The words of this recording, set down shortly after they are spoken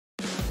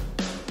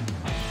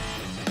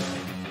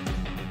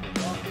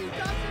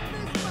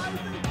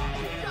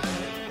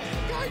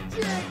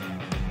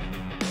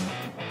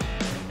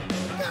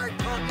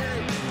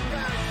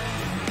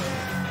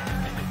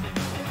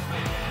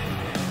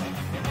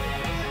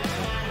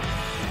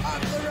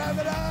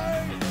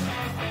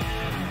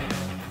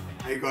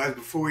Hey guys,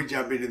 before we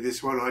jump into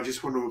this one, I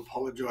just want to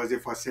apologise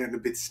if I sound a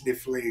bit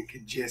sniffly and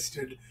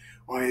congested.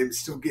 I am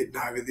still getting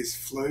over this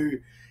flu.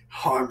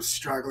 I'm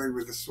struggling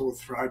with a sore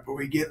throat, but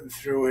we're getting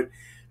through it.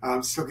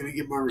 I'm still going to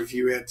get my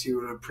review out to you,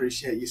 and I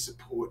appreciate your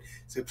support.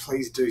 So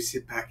please do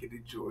sit back and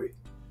enjoy.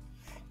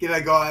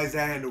 G'day guys,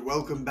 and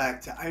welcome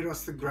back to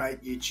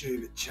AdosTheGreat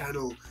YouTube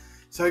channel.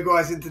 So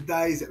guys, in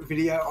today's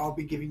video, I'll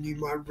be giving you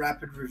my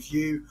rapid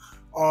review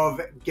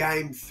of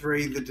Game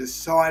 3, the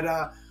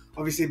decider.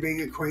 Obviously,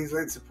 being a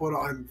Queensland supporter,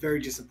 I'm very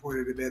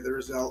disappointed about the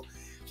result.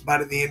 But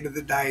at the end of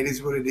the day, it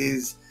is what it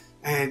is.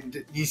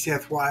 And New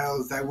South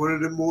Wales, they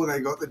wanted it more. They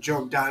got the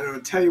job done. And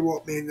I'll tell you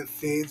what, man, the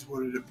fans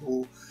wanted it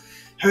more.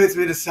 Hurts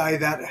me to say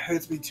that. It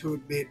hurts me to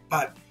admit.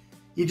 But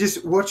you're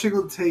just watching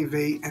on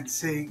TV and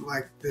seeing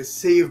like the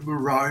sea of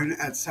maroon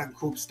at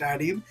Suncorp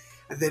Stadium.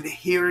 And then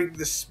hearing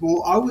the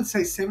small, I would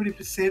say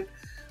 70%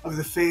 of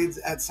the fans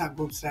at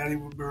Suncorp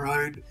Stadium were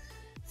maroon,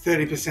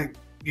 30%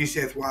 New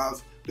South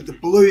Wales. But the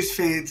Blues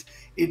fans,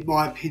 in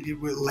my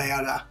opinion, were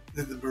louder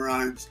than the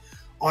Maroons.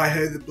 I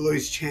heard the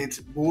Blues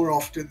chants more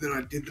often than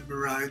I did the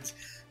Maroons.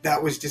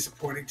 That was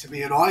disappointing to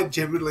me, and I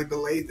genuinely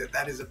believe that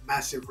that is a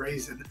massive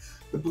reason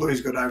the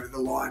Blues got over the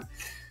line.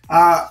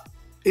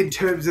 In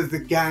terms of the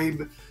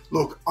game,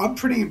 look, I'm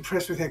pretty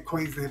impressed with how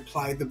Queensland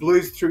played. The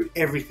Blues threw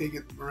everything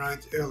at the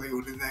Maroons early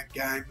on in that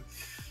game.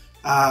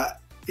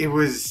 It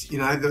was,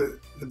 the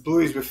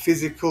Blues were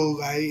physical.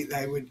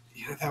 They were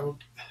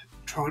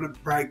trying to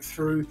break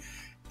through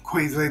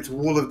Queensland's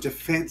wall of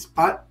defence,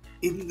 but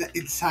in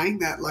saying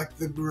that, like,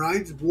 the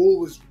Maroons' wall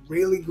was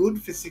really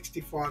good for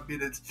 65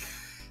 minutes.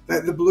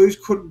 That the Blues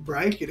couldn't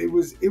break it. It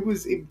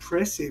was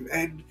impressive,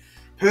 and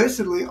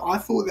personally, I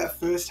thought that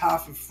first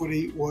half of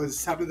footy was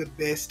some of the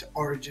best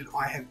Origin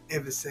I have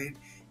ever seen,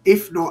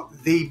 if not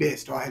the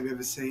best I have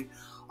ever seen.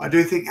 I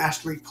do think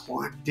Ashley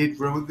Klein did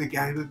ruin the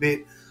game a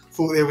bit.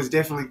 Thought there was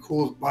definitely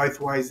calls both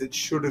ways that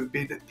should have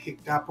been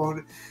picked up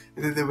on,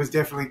 and then there was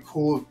definitely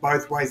calls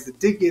both ways that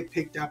did get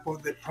picked up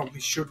on that probably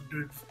shouldn't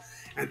have,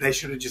 and they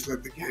should have just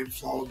let the game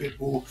flow a bit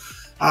more.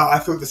 I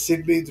thought the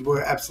sin bins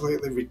were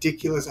absolutely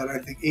ridiculous. I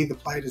don't think either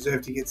player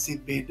deserved to get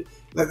sin binned.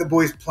 Let the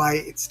boys play.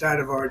 It's state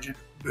of origin.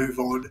 Move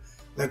on.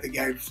 Let the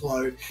game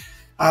flow.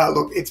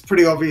 Look, it's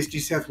pretty obvious New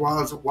South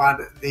Wales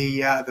won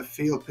the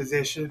field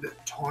possession,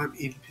 time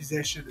in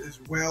possession as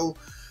well.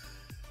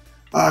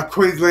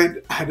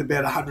 Queensland had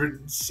about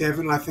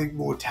 107, I think,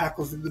 more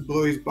tackles than the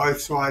Blues.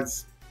 Both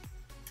sides.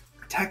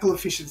 Tackle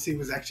efficiency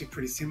was actually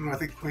pretty similar. I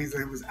think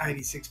Queensland was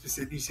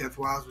 86%, New South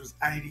Wales was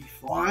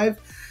 85%.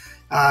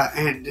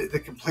 And the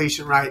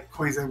completion rate,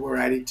 Queensland were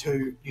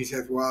 82%, New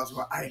South Wales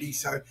were 80%.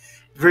 So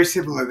very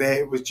similar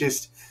there. It was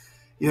just,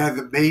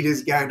 the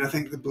metres gained. I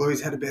think the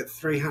Blues had about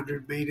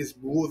 300 metres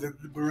more than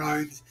the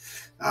Maroons.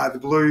 The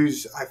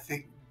Blues, I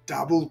think,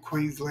 doubled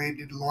Queensland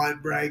in line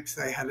breaks.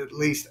 They had at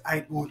least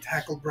 8 more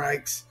tackle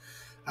breaks.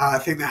 I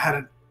think they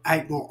had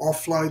 8 more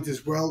offloads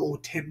as well, or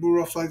 10 more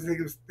offloads. I think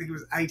it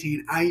was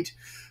 18-8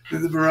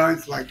 than the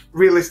Maroons. Like,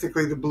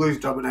 realistically, the Blues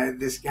dominated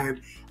this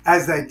game,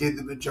 as they did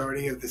the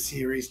majority of the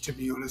series, to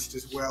be honest,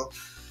 as well.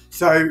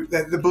 So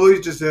the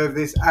Blues deserve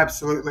this,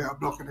 absolutely. I'm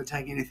not going to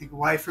take anything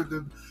away from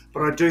them,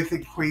 but I do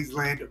think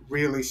Queensland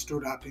really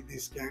stood up in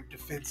this game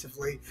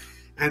defensively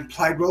and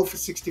played well for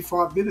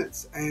 65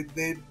 minutes. And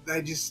then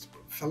they just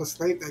fell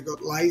asleep. They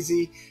got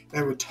lazy.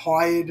 They were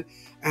tired,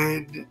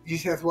 and New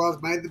South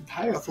Wales made them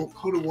pay. I thought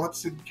Connor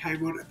Watson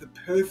came on at the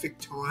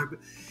perfect time.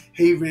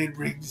 He ran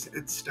rings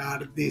and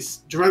started this.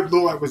 Jerome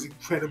Luai was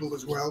incredible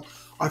as well.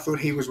 I thought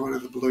he was one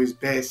of the Blues'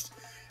 best.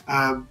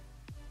 Dylan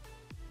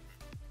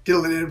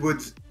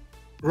Edwards,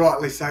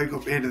 rightly so,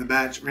 got man of the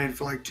match. Ran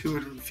for like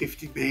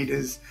 250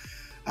 metres.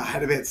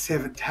 Had about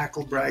 7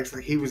 tackle breaks.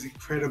 Like, he was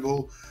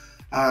incredible.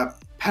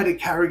 Paddy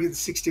Carrigan,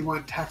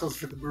 61 tackles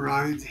for the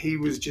Maroons. He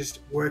was just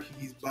working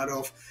his butt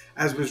off,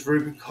 as was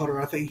Reuben Cotter.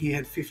 I think he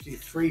had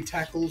 53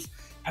 tackles.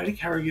 Paddy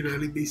Carrigan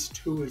only missed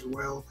 2 as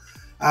well.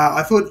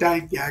 I thought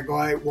Dane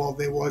Gagai, while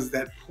there was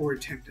that poor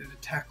attempt at a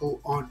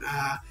tackle on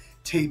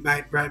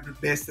teammate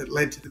Bradman Best that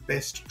led to the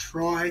best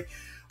try,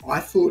 I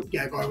thought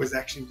Gagai was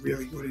actually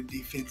really good in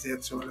defence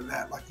outside of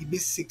that. Like, he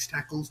missed 6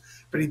 tackles,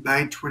 but he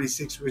made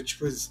 26, which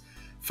was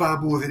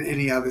far more than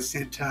any other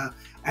centre,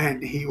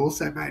 and he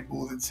also made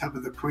more than some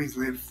of the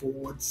Queensland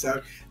forwards,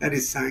 so that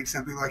is saying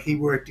something. Like, he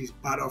worked his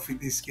butt off in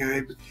this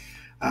game.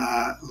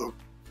 Look,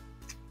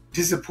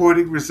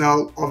 disappointing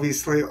result.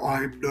 Obviously,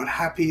 I'm not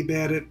happy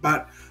about it,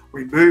 but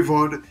we move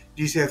on.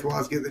 New South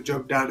Wales get the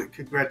job done, and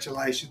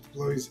congratulations,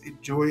 Blues.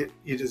 Enjoy it.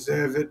 You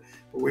deserve it,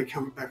 but we're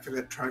coming back for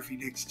that trophy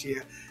next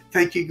year.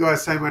 Thank you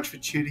guys so much for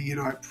tuning in.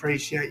 I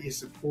appreciate your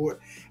support,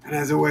 and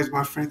as always,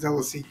 my friends, I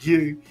will see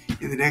you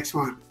in the next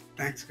one.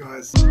 Thanks,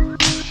 guys.